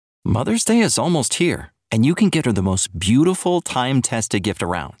Mother's Day is almost here, and you can get her the most beautiful time-tested gift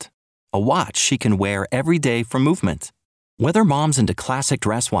around. A watch she can wear every day from Movement. Whether mom's into classic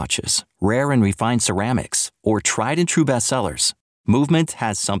dress watches, rare and refined ceramics, or tried and true bestsellers, Movement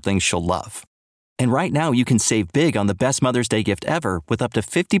has something she'll love. And right now you can save big on the best Mother's Day gift ever with up to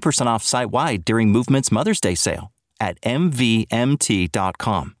 50% off site-wide during Movement's Mother's Day sale at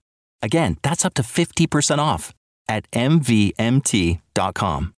MVMT.com. Again, that's up to 50% off at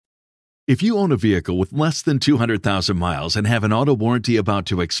MVMT.com. If you own a vehicle with less than 200,000 miles and have an auto warranty about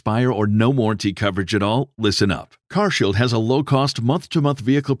to expire or no warranty coverage at all, listen up. CarShield has a low-cost month-to-month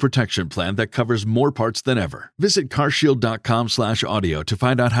vehicle protection plan that covers more parts than ever. Visit carshield.com/audio to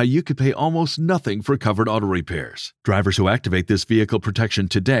find out how you could pay almost nothing for covered auto repairs. Drivers who activate this vehicle protection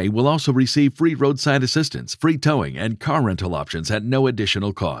today will also receive free roadside assistance, free towing, and car rental options at no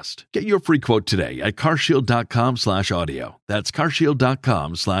additional cost. Get your free quote today at carshield.com/audio. That's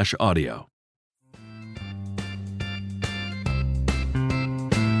carshield.com/audio.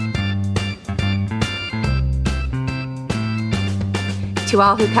 To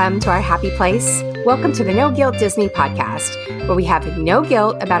all who come to our happy place, welcome to the No Guilt Disney podcast, where we have no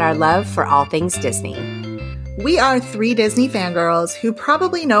guilt about our love for all things Disney. We are three Disney fangirls who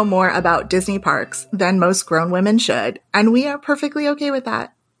probably know more about Disney parks than most grown women should, and we are perfectly okay with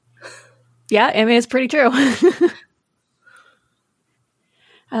that. Yeah, I mean, it's pretty true.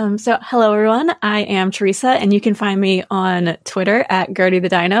 So hello, everyone. I am Teresa, and you can find me on Twitter at Gertie the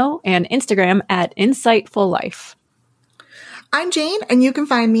Dino and Instagram at InsightfulLife. I'm Jane, and you can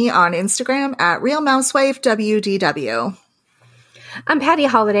find me on Instagram at RealMouseWifeWDW. I'm Patty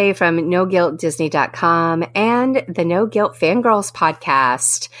Holiday from NoGuiltDisney.com and the No Guilt Fangirls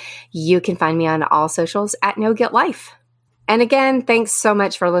podcast. You can find me on all socials at No Guilt Life. And again, thanks so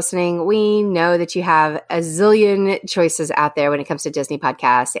much for listening. We know that you have a zillion choices out there when it comes to Disney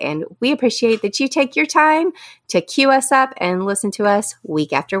podcasts, and we appreciate that you take your time to queue us up and listen to us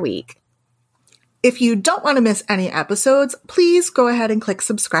week after week. If you don't want to miss any episodes, please go ahead and click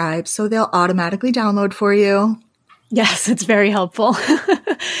subscribe so they'll automatically download for you. Yes, it's very helpful.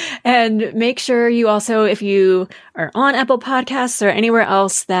 And make sure you also, if you are on Apple Podcasts or anywhere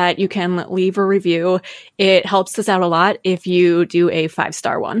else, that you can leave a review. It helps us out a lot if you do a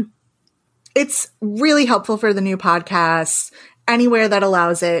 5-star one. It's really helpful for the new podcasts. Anywhere that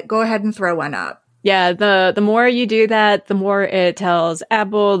allows it, go ahead and throw one up. Yeah, the more you do that, the more it tells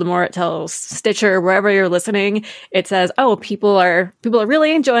Apple, the more it tells Stitcher, wherever you're listening. It says, oh, people are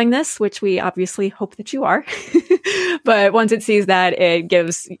really enjoying this, which we obviously hope that you are. But once it sees that, it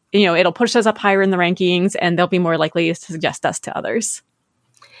gives, it'll push us up higher in the rankings, and they'll be more likely to suggest us to others.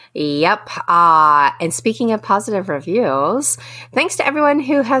 Yep. And speaking of positive reviews, thanks to everyone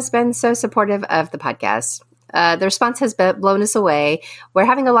who has been so supportive of the podcast. The response has blown us away. We're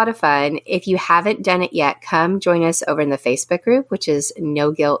having a lot of fun. If you haven't done it yet, come join us over in the Facebook group, which is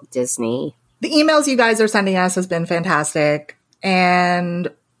No Guilt Disney. The emails you guys are sending us has been fantastic.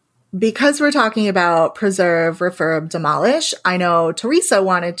 And because we're talking about preserve, refurb, demolish, I know Teresa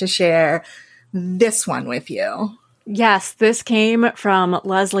wanted to share this one with you. Yes, this came from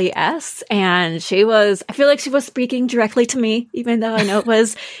Leslie S. And I feel like she was speaking directly to me, even though I know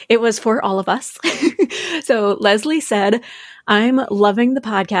it was for all of us. So Leslie said, I'm loving the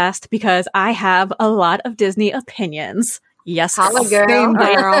podcast because I have a lot of Disney opinions. Yes, holla, girl. Same,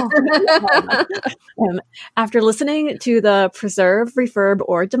 girl. After listening to the preserve, refurb,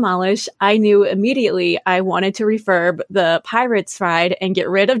 or demolish, I knew immediately I wanted to refurb the Pirates ride and get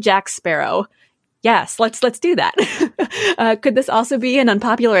rid of Jack Sparrow. Yes, let's do that. Could this also be an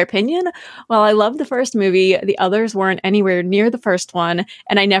unpopular opinion? While I love the first movie, the others weren't anywhere near the first one,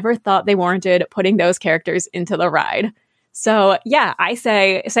 and I never thought they warranted putting those characters into the ride. So yeah, I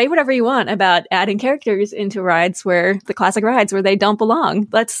say whatever you want about adding characters into rides where the classic rides where they don't belong.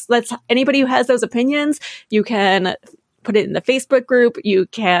 Let's anybody who has those opinions, you can put it in the Facebook group. You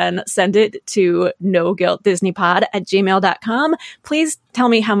can send it to noguiltdisneypod@gmail.com. Please tell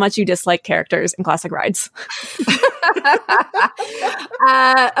me how much you dislike characters in classic rides.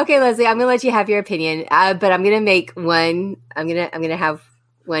 Okay, Leslie, I'm going to let you have your opinion, but I'm going to have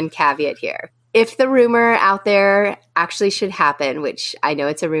one caveat here. If the rumor out there actually should happen, which I know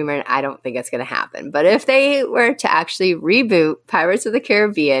it's a rumor and I don't think it's going to happen, but if they were to actually reboot Pirates of the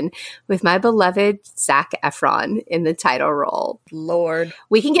Caribbean with my beloved Zac Efron in the title role, Lord,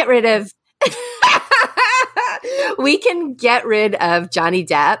 we can get rid of Johnny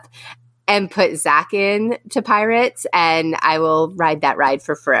Depp and put Zac in to Pirates, and I will ride that ride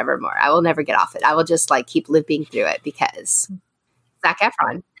for forevermore. I will never get off it. I will just keep living through it because Zac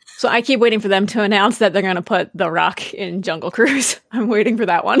Efron. So I keep waiting for them to announce that they're going to put The Rock in Jungle Cruise. I'm waiting for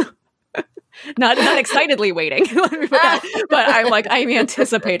that one. Not excitedly waiting, but I'm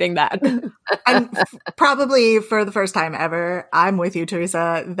anticipating that. And probably for the first time ever, I'm with you,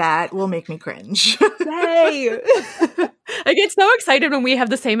 Teresa. That will make me cringe. Yay! I get so excited when we have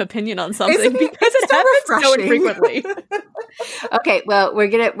the same opinion on something because it happens so infrequently. Okay, well, we're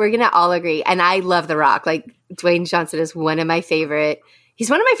gonna all agree, and I love The Rock. Like, Dwayne Johnson is one of my favorite. He's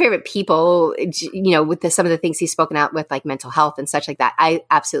one of my favorite people, you know, with some of the things he's spoken out with, like mental health and such like that. I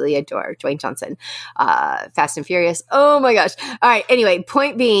absolutely adore Dwayne Johnson. Fast and Furious. Oh my gosh. All right. Anyway,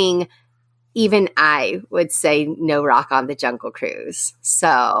 point being, even I would say no Rock on the Jungle Cruise.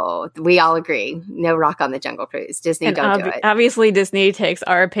 So we all agree, no Rock on the Jungle Cruise. Disney, and don't do it. Obviously, Disney takes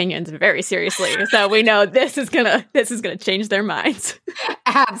our opinions very seriously. So we know this is gonna change their minds.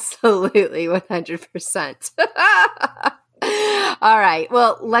 Absolutely, 100%. All right.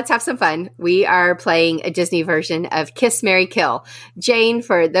 Well, let's have some fun. We are playing a Disney version of Kiss, Marry, Kill. Jane,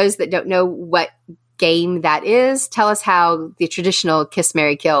 for those that don't know what game that is, tell us how the traditional Kiss,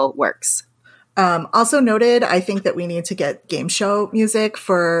 Marry, Kill works. Also noted, I think that we need to get game show music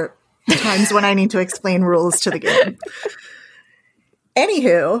for times when I need to explain rules to the game.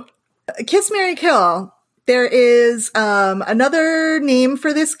 Anywho, Kiss, Marry, Kill. There is another name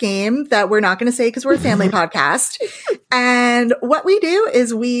for this game that we're not going to say because we're a family podcast. And what we do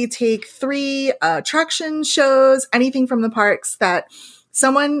is we take 3 attraction shows, anything from the parks that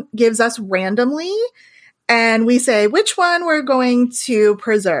someone gives us randomly. And we say which one we're going to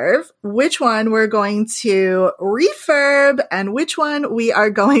preserve, which one we're going to refurb, and which one we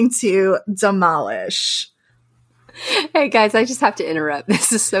are going to demolish. Hey guys, I just have to interrupt.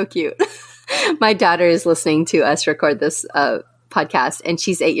 This is so cute. My daughter is listening to us record this podcast, and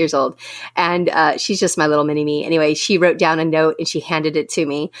she's 8 years old, and she's just my little mini me. Anyway, she wrote down a note and she handed it to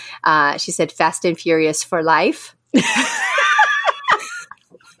me. She said, "Fast and Furious for life."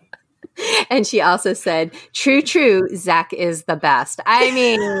 And she also said, "True, Zach is the best." I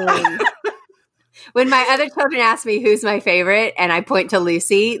mean, when my other children ask me who's my favorite and I point to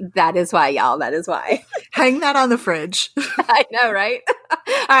Lucy, that is why, y'all. That is why. Hang that on the fridge. I know, right?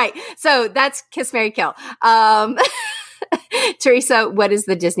 All right. So that's Kiss, Marry, Kill. Teresa, what is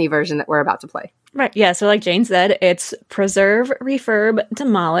the Disney version that we're about to play? Right. Yeah. So like Jane said, it's preserve, refurb,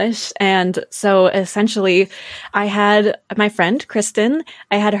 demolish. And so essentially I had my friend, Kristen,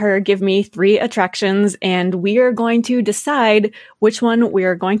 I had her give me 3 attractions, and we are going to decide which one we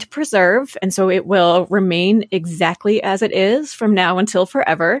are going to preserve. And so it will remain exactly as it is from now until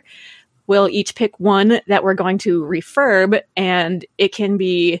forever. We'll each pick one that we're going to refurb, and it can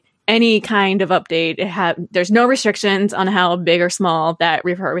be any kind of update. There's no restrictions on how big or small that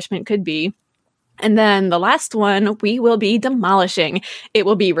refurbishment could be. And then the last one we will be demolishing. It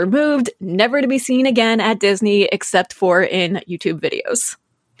will be removed, never to be seen again at Disney except for in YouTube videos.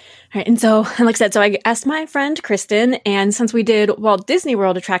 All right, and so, like I said, so I asked my friend Kristen, and since we did Walt Disney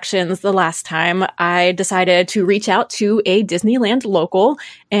World attractions the last time, I decided to reach out to a Disneyland local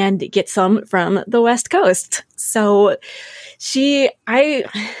and get some from the West Coast. So I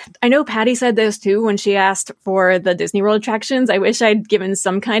know Patty said this too when she asked for the Disney World attractions. I wish I'd given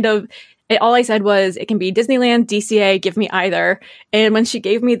some kind of, all I said was, it can be Disneyland, DCA, give me either. And when she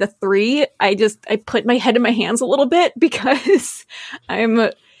gave me the 3, I put my head in my hands a little bit because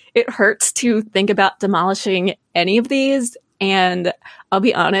it hurts to think about demolishing any of these. And I'll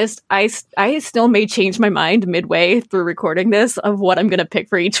be honest, I still may change my mind midway through recording this of what I'm going to pick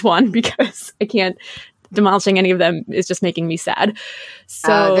for each one because I can't. Demolishing any of them is just making me sad.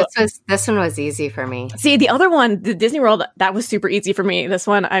 So this one was easy for me. See, the other one, the Disney World, that was super easy for me. This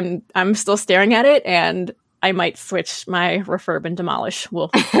one, I'm still staring at it, and I might switch my refurb and demolish. We'll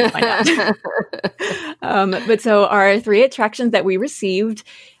find out. But so our 3 attractions that we received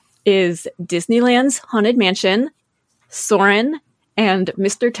is Disneyland's Haunted Mansion, Soarin', and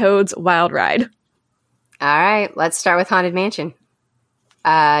Mr. Toad's Wild Ride. All right, let's start with Haunted Mansion.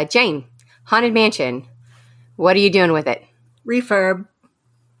 Jane, Haunted Mansion. What are you doing with it? Refurb.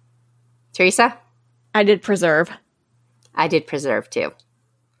 Teresa? I did preserve. I did preserve too.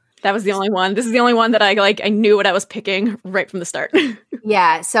 That was the only one. This is the only one that I knew what I was picking right from the start.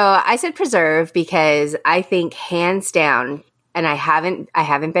 Yeah, so I said preserve because I think hands down, and I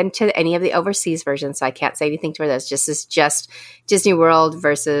haven't been to any of the overseas versions, so I can't say anything to those. This is just Disney World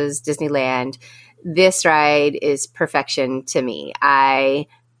versus Disneyland. This ride is perfection to me. I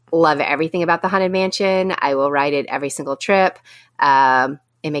love everything about the Haunted Mansion. I will ride it every single trip.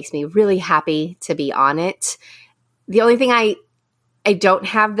 It makes me really happy to be on it. The only thing I I don't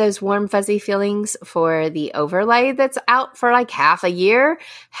have those warm, fuzzy feelings for the overlay that's out for like half a year.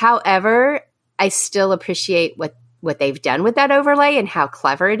 However, I still appreciate what they've done with that overlay and how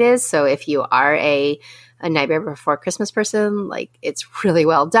clever it is. So if you are a Nightmare Before Christmas person, like, it's really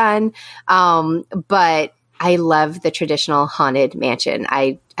well done. But I love the traditional haunted mansion.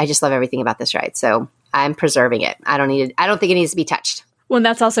 I just love everything about this ride. So I'm preserving it. I don't think it needs to be touched. Well, and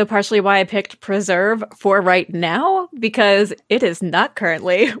that's also partially why I picked Preserve for right now, because it is not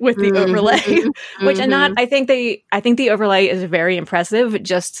currently with the overlay, which I think the overlay is very impressive,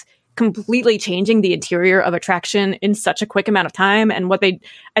 just completely changing the interior of attraction in such a quick amount of time. And I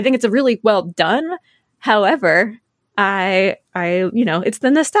think it's a really well done. However, it's the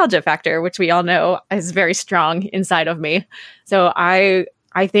nostalgia factor, which we all know is very strong inside of me. So I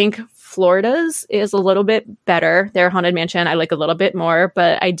think Florida's is a little bit better. Their Haunted Mansion I like a little bit more,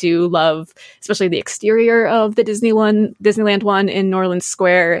 but I do love especially the exterior of the Disneyland one in Norland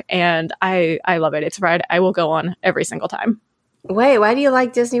Square, and I love it. It's a ride I will go on every single time. Wait, why do you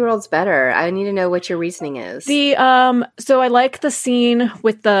like Disney World's better? I need to know what your reasoning is. So I like the scene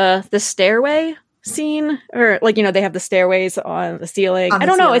with the stairway scene, or like, they have the stairways on the ceiling. I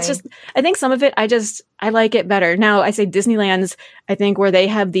don't know. It's just, I think some of it, I like it better. Now I say Disneyland's, I think where they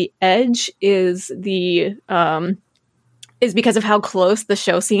have the edge is is because of how close the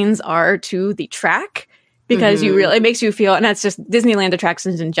show scenes are to the track, because it makes you feel, and that's just Disneyland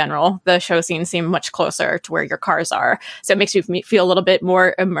attractions in general. The show scenes seem much closer to where your cars are. So it makes you feel a little bit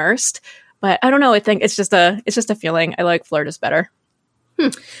more immersed, but I don't know. I think it's just a feeling. I like Florida's better.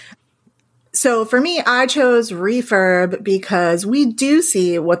 So for me, I chose Refurb because we do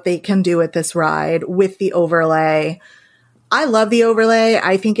see what they can do with this ride with the overlay. I love the overlay.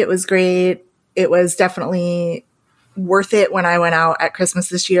 I think it was great. It was definitely worth it when I went out at Christmas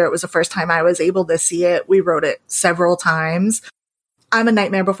this year. It was the first time I was able to see it. We rode it several times. I'm a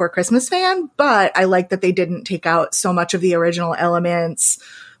Nightmare Before Christmas fan, but I like that they didn't take out so much of the original elements,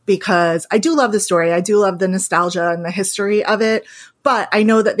 because I do love the story. I do love the nostalgia and the history of it, but I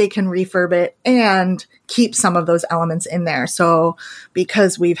know that they can refurb it and keep some of those elements in there. So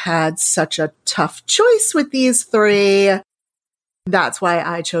because we've had such a tough choice with these three, that's why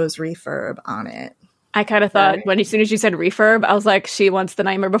I chose Refurb on it. I kind of thought as soon as you said refurb, I was like, she wants the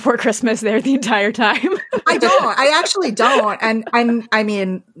Nightmare Before Christmas there the entire time. I don't. I actually don't. And I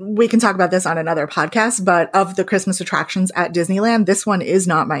mean, we can talk about this on another podcast, but of the Christmas attractions at Disneyland, this one is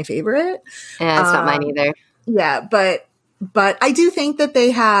not my favorite. Yeah, it's not mine either. Yeah, but I do think that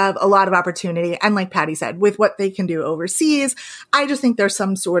they have a lot of opportunity. And like Patty said, with what they can do overseas, I just think there's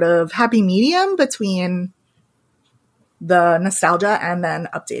some sort of happy medium between the nostalgia and then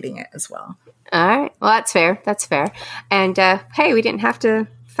updating it as well. All right. Well, that's fair. That's fair. And hey, we didn't have to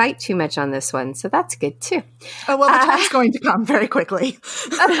fight too much on this one, so that's good too. Oh, well, the time's going to come very quickly.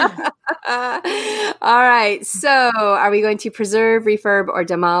 All right. So are we going to preserve, refurb, or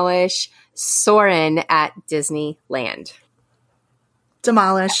demolish Soarin' at Disneyland?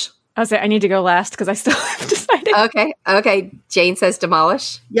 Demolish. I'll say I need to go last because I still haven't decided. Okay. Jane says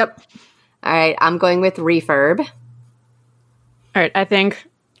demolish. Yep. All right. I'm going with refurb. All right. I think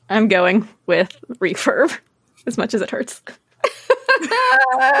I'm going with refurb, as much as it hurts.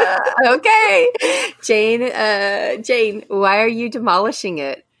 Okay. Jane, why are you demolishing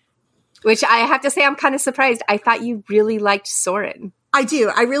it? Which I have to say, I'm kind of surprised. I thought you really liked Soarin'. I do.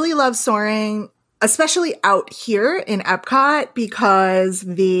 I really love Soarin', especially out here in Epcot, because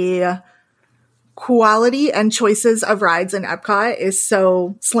the quality and choices of rides in Epcot is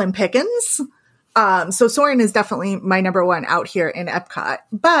so slim pickings. So Soarin' is definitely my number one out here in Epcot,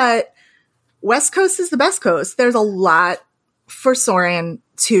 but West Coast is the best coast. There's a lot for Soarin'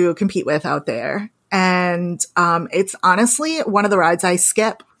 to compete with out there. And, it's honestly one of the rides I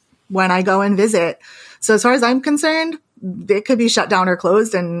skip when I go and visit. So as far as I'm concerned, it could be shut down or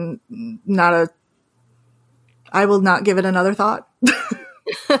closed, and I will not give it another thought.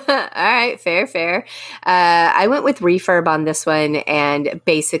 All right, fair. I went with refurb on this one, and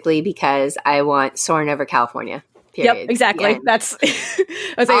basically because I want Soarin' over California. Period. Yep, exactly. Yeah. That's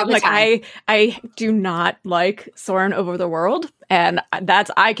I was saying, like I do not like Soarin' Over the World, and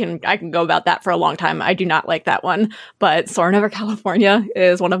I can go about that for a long time. I do not like that one, but Soarin' Over California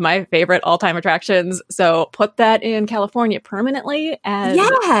is one of my favorite all-time attractions. So put that in California permanently, and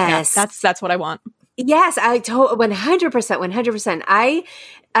yes, yeah, that's what I want. Yes, I told 100%.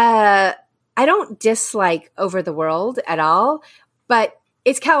 I don't dislike Over the World at all, but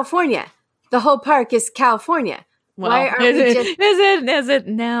it's California. The whole park is California. Well, why aren't is it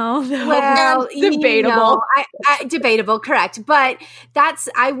now? Well, debatable. Debatable, correct. But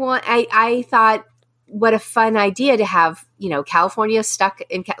I thought what a fun idea to have, California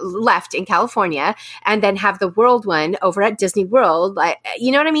left in California, and then have the world one over at Disney World. Like,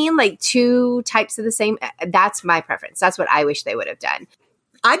 you know what I mean? Like two types of the same. That's my preference. That's what I wish they would have done.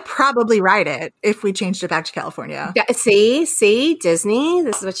 I'd probably ride it if we changed it back to California. Yeah, see, Disney,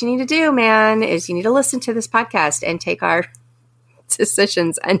 this is what you need to do, man, is you need to listen to this podcast and take our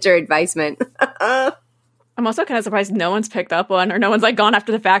decisions under advisement. I'm also kind of surprised no one's picked up on, or no one's like gone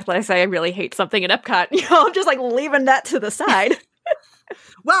after the fact that I say I really hate something at Epcot. I'm just like leaving that to the side.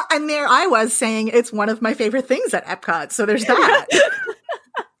 Well, and there I was saying it's one of my favorite things at Epcot. So there's that.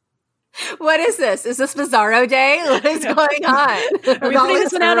 What is this? Is this Bizarro Day? What is going on? Are we putting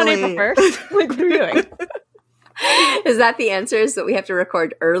this one out on April 1st? Like, what are we doing? Is that the answer? Is that we have to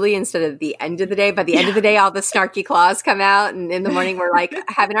record early instead of the end of the day? By the end of the day, all the snarky claws come out, and in the morning we're like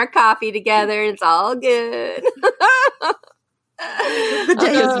having our coffee together. It's all good. The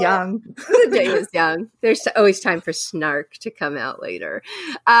day is young. The day is young. There's always time for snark to come out later.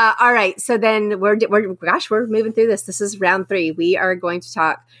 All right. So then we're moving through this. This is round 3. We are going to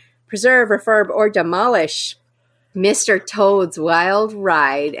talk preserve, refurb, or demolish Mr. Toad's Wild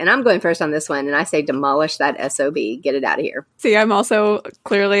Ride. And I'm going first on this one, and I say demolish that SOB. Get it out of here. See, I'm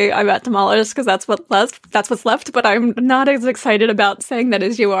at demolish because that's what's left, but I'm not as excited about saying that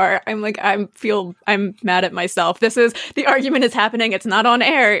as you are. I'm mad at myself. The argument is happening. It's not on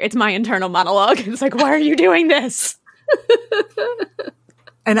air. It's my internal monologue. It's like, why are you doing this?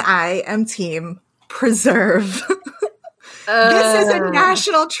 And I am team preserve. This is a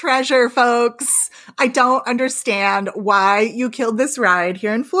national treasure, folks. I don't understand why you killed this ride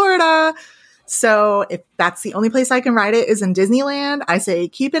here in Florida. So if that's the only place I can ride it is in Disneyland, I say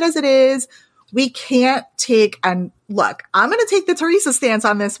keep it as it is. We can't look, I'm going to take the Teresa stance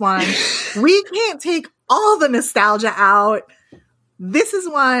on this one. We can't take all the nostalgia out. This is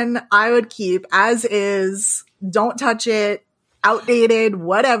one I would keep as is. Don't touch it. Outdated,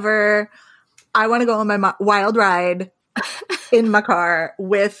 whatever. I want to go on my wild ride in my car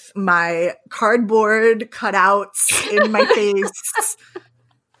with my cardboard cutouts in my face.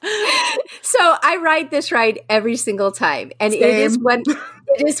 So I ride this ride every single time, and Same. it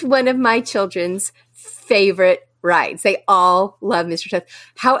is one of my children's favorite rides. They all love Mr. Toad.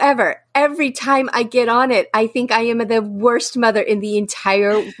 However, every time I get on it, I think I am the worst mother in the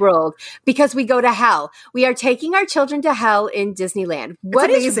entire world because we go to hell. We are taking our children to hell in Disneyland. What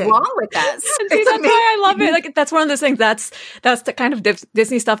is wrong with us? See, that's why I love it. Like, that's one of those things. That's the kind of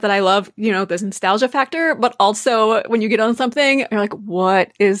Disney stuff that I love. The nostalgia factor, but also when you get on something, you're like,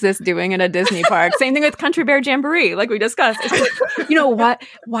 what is this doing in a Disney park? Same thing with Country Bear Jamboree, like we discussed. It's like, what?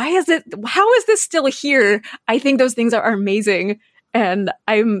 Why is it? How is this still here? I think those things are amazing, and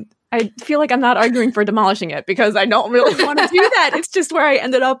I feel like I'm not arguing for demolishing it because I don't really want to do that. It's just where I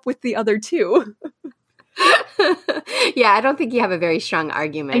ended up with the other two. Yeah, I don't think you have a very strong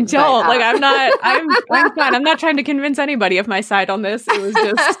argument. I don't. I'm fine. I'm not trying to convince anybody of my side on this. It was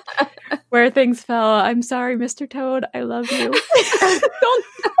just where things fell. I'm sorry, Mr. Toad. I love you. Don't.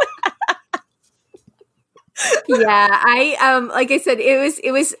 Yeah, I like I said,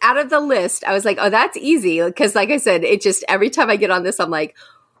 it was out of the list. I was like, oh, that's easy, because like I said, it just every time I get on this, I'm like,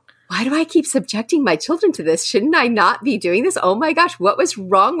 why do I keep subjecting my children to this? Shouldn't I not be doing this? Oh my gosh, what was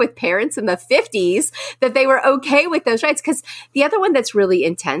wrong with parents in the 50s that they were okay with those rides? Because the other one that's really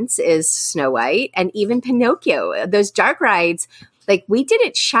intense is Snow White and even Pinocchio. Those dark rides, like we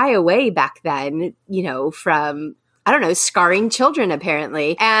didn't shy away back then, from scarring children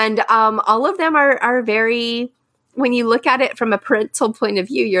apparently. And all of them are very, when you look at it from a parental point of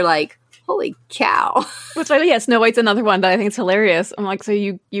view, you're like, holy cow. Which, Snow White's another one that I think is hilarious. I'm like, so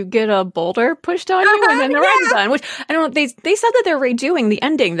you get a boulder pushed on you and then the ride's done. Which, I don't know, they said that they're redoing the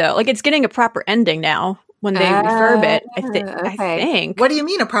ending though. Like it's getting a proper ending now when they refurb it, I think. What do you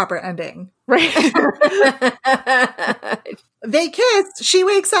mean a proper ending? Right. They kiss. She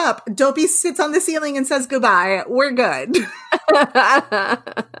wakes up. Dopey sits on the ceiling and says goodbye. We're good.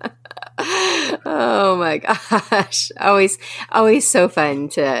 Oh my gosh. Always so fun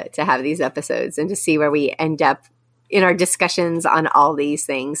to have these episodes and to see where we end up in our discussions on all these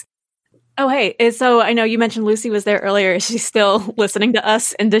things. Oh, hey. So I know you mentioned Lucy was there earlier. Is she still listening to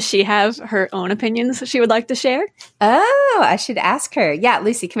us? And does she have her own opinions she would like to share? Oh, I should ask her. Yeah,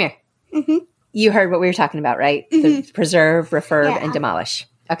 Lucy, come here. Mm-hmm. You heard what we were talking about, right? Mm-hmm. The preserve, refurb, and demolish.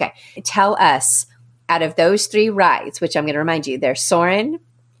 Okay. Tell us, out of those 3 rides, which I'm going to remind you, they're Soarin',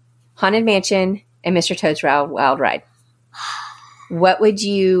 Haunted Mansion, and Mr. Toad's Wild Ride. What would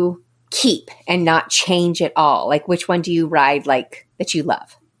you keep and not change at all? Like, which one do you ride that you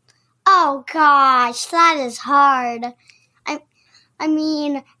love? Oh gosh, that is hard. I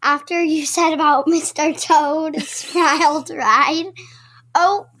mean, after you said about Mr. Toad's wild ride,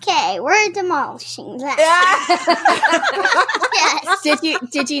 okay, we're demolishing that. Yes.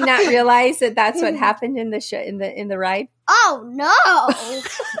 Did you not realize that that's what happened in the show in the ride? Oh no,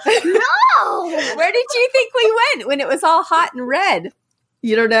 no! Where did you think we went when it was all hot and red?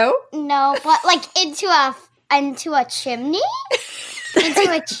 You don't know? No, but like into a chimney,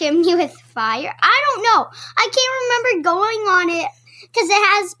 into a chimney with fire. I don't know. I can't remember going on it. Because it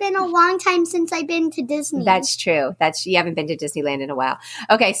has been a long time since I've been to Disney. That's true. You haven't been to Disneyland in a while.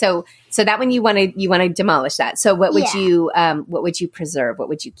 Okay, so that one you want to demolish that. So what would you preserve? What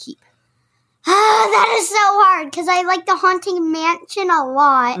would you keep? That is so hard because I like the Haunted Mansion a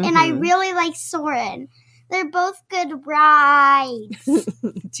lot, and I really like Soarin'. They're both good rides.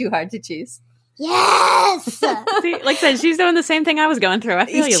 Too hard to choose. Yes! See, like I said, she's doing the same thing I was going through. I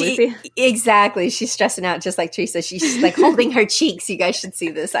feel you, Lucy. Exactly. She's stressing out just like Teresa. She's like holding her cheeks. You guys should see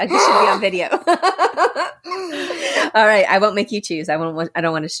this. This should be on video. All right. I won't make you choose. I don't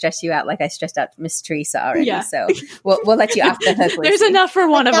want to stress you out like I stressed out Miss Teresa already. Yeah. So we'll let you off the hook, Lucy. There's enough for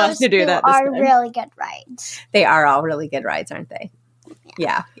one of us to do that. Those are really good rides. They are all really good rides, aren't they?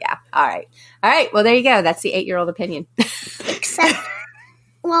 Yeah. All right. Well, there you go. That's the 8-year-old opinion. Except,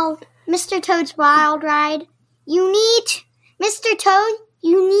 Mr. Toad's Wild Ride, Mr. Toad,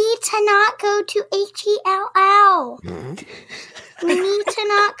 you need to not go to HELL. You need to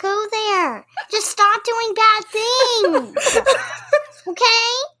not go there. Just stop doing bad things.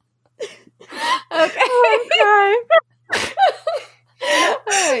 Okay? Okay. All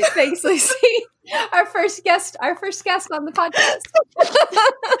right. Thanks, Lucy. Our first guest on the podcast.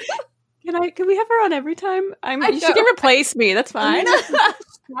 Can we have her on every time? She can replace me. That's fine.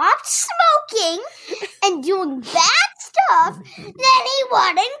 Stop smoking and doing bad stuff, then he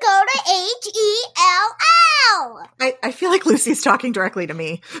wouldn't go to HELL. I feel like Lucy's talking directly to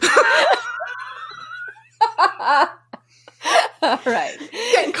me. All right.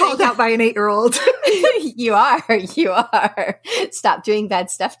 Getting called out by an 8-year-old. You are. Stop doing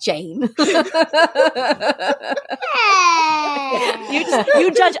bad stuff, Jane.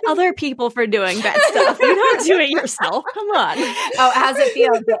 You judge other people for doing bad stuff. You don't do it yourself. Come on. Oh, how's it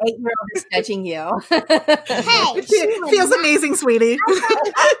feel? The 8-year-old is judging you. Hey, feels amazing, sweetie.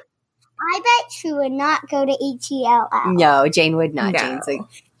 I bet she would not go to HELL. No, Jane would not. No.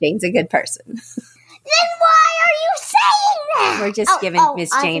 Jane's a good person. Then why are you saying that? We're just giving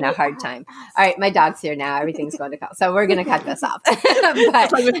Miss Jane a hard time. All right, my dog's here now. Everything's going to call. So we're going to cut this off.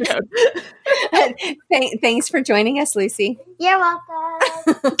 Thanks for joining us, Lucy. You're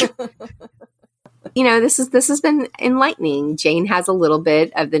welcome. This has been enlightening. Jane has a little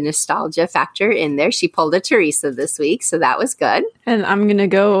bit of the nostalgia factor in there. She pulled a Teresa this week, so that was good. And I'm going to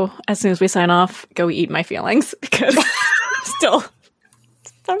go, as soon as we sign off, go eat my feelings because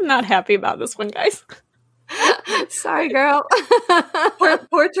I'm not happy about this one, guys. Sorry, girl.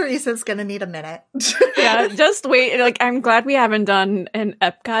 Poor Teresa's gonna need a minute. Yeah, just wait. I'm glad we haven't done an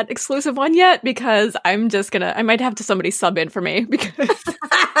Epcot exclusive one yet because I might have to somebody sub in for me because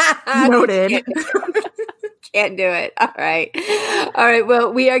Noted. Can't do it. All right.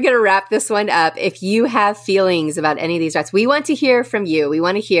 Well, we are going to wrap this one up. If you have feelings about any of these rides, we want to hear from you. We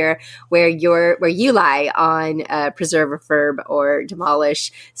want to hear where you lie on preserve, refurb, or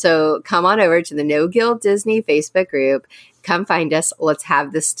demolish. So come on over to the No Guilt Disney Facebook group. Come find us. Let's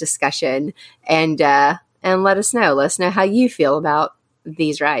have this discussion and let us know. Let us know how you feel about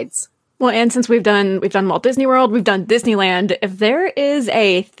these rides. Well, and since we've done Walt Disney World, we've done Disneyland, if there is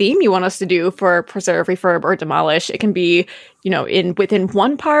a theme you want us to do for preserve, refurb, or demolish, it can be, within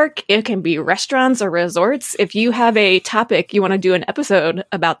one park, it can be restaurants or resorts. If you have a topic you want to do an episode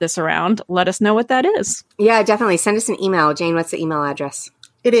about this around, let us know what that is. Yeah, definitely. Send us an email. Jane, what's the email address?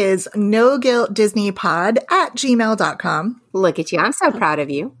 It is noguiltdisneypod@gmail.com. Look at you. I'm so proud of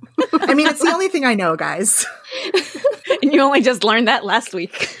you. I mean, it's the only thing I know, guys. And you only just learned that last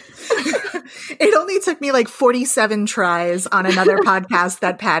week. It only took me like 47 tries on another podcast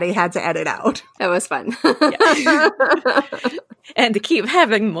that Patty had to edit out. That was fun. And to keep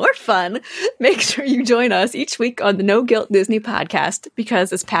having more fun, make sure you join us each week on the No Guilt Disney podcast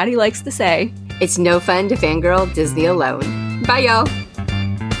because, as Patty likes to say, it's no fun to fangirl Disney alone. Bye, y'all.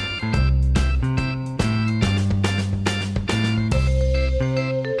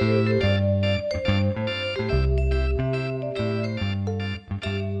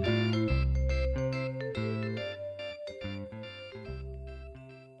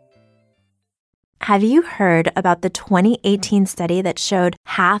 Have you heard about the 2018 study that showed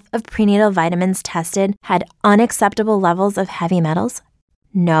half of prenatal vitamins tested had unacceptable levels of heavy metals?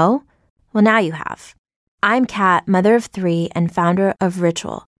 No? Well, now you have. I'm Kat, mother of 3 and founder of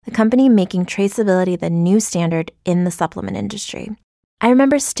Ritual, the company making traceability the new standard in the supplement industry. I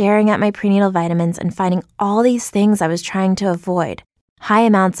remember staring at my prenatal vitamins and finding all these things I was trying to avoid. High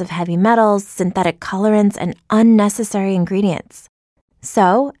amounts of heavy metals, synthetic colorants, and unnecessary ingredients.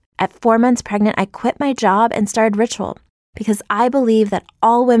 So, at 4 months pregnant, I quit my job and started Ritual because I believe that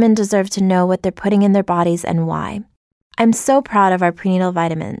all women deserve to know what they're putting in their bodies and why. I'm so proud of our prenatal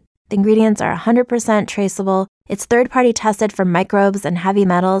vitamin. The ingredients are 100% traceable, it's third-party tested for microbes and heavy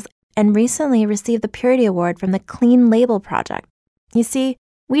metals, and recently received the Purity Award from the Clean Label Project. You see,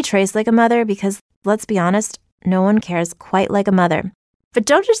 we trace like a mother because, let's be honest, no one cares quite like a mother. But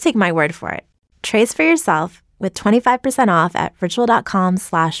don't just take my word for it. Trace for yourself with 25% off at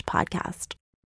ritual.com/podcast.